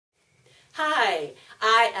Hi,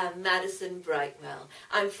 I am Madison Brightwell.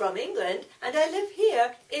 I'm from England and I live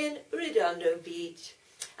here in Redondo Beach.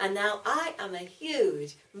 And now I am a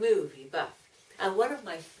huge movie buff. And one of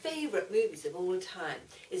my favourite movies of all time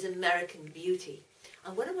is American Beauty.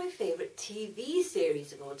 And one of my favourite TV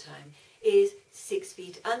series of all time is 6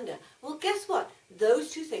 Feet Under. Well, guess what?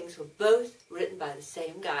 Those two things were both written by the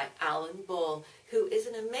same guy, Alan Ball, who is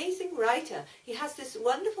an amazing writer. He has this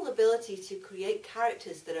wonderful ability to create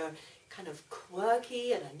characters that are kind of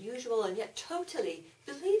quirky and unusual and yet totally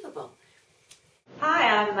believable. Hi,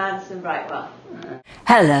 I'm Madison Brightwell.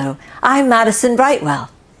 Hello, I'm Madison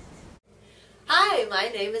Brightwell. Hi, my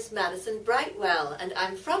name is Madison Brightwell and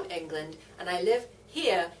I'm from England and I live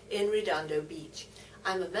here in Redondo Beach.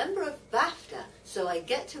 I'm a member of BAFTA, so I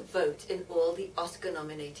get to vote in all the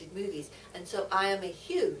Oscar-nominated movies, and so I am a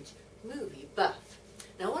huge movie buff.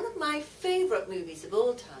 Now, one of my favourite movies of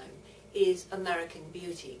all time is American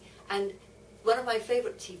Beauty, and one of my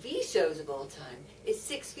favourite TV shows of all time is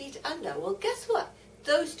 6 Feet Under. Well, guess what?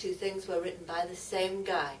 Those two things were written by the same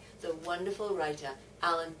guy, the wonderful writer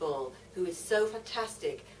Alan Ball, who is so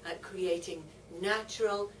fantastic at creating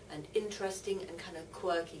natural and interesting and kind of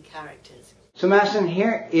quirky characters. So Madison,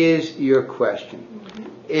 here is your question.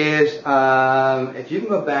 Is if you can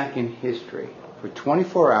go back in history for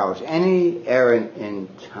 24 hours, any era in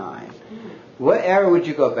time, what era would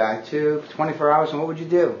you go back to for 24 hours and what would you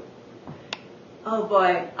do? Oh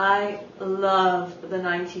boy, I love the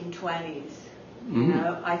 1920s. You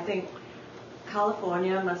know, I think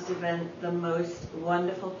California must have been the most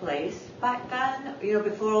wonderful place back then, you know,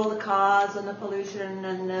 before all the cars and the pollution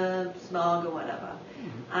and the smog or whatever.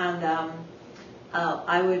 And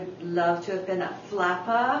I would love to have been a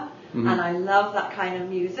flapper, and I love that kind of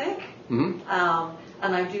music. And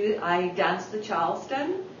I dance the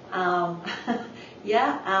Charleston.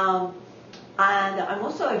 And I'm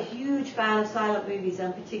also a huge fan of silent movies,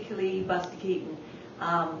 and particularly Buster Keaton.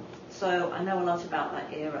 So I know a lot about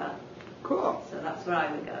that era. Cool. So that's where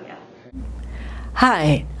I would go, yeah.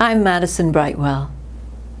 Hi, I'm Madison Brightwell.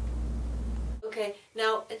 Okay,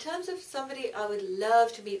 now in terms of somebody I would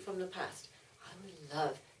love to meet from the past, I would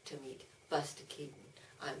love to meet Buster Keaton.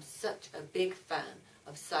 I'm such a big fan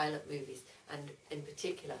of silent movies, and in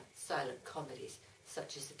particular silent comedies,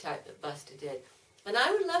 such as the type that Buster did. And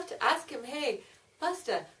I would love to ask him, hey,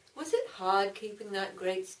 Buster, was it hard keeping that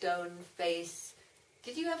great stone face?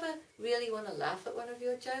 Did you ever really want to laugh at one of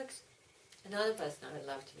your jokes? Another person I would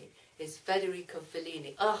love to meet is Federico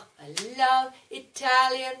Fellini. Oh, I love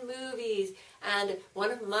Italian movies. And one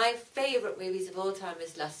of my favourite movies of all time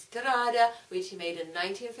is La Strada, which he made in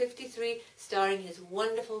 1953, starring his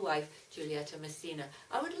wonderful wife, Giulietta Messina.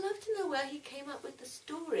 I would love to know where he came up with the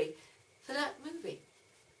story for that movie.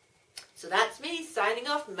 So that's me signing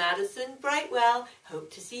off, Madison Brightwell. Hope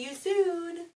to see you soon.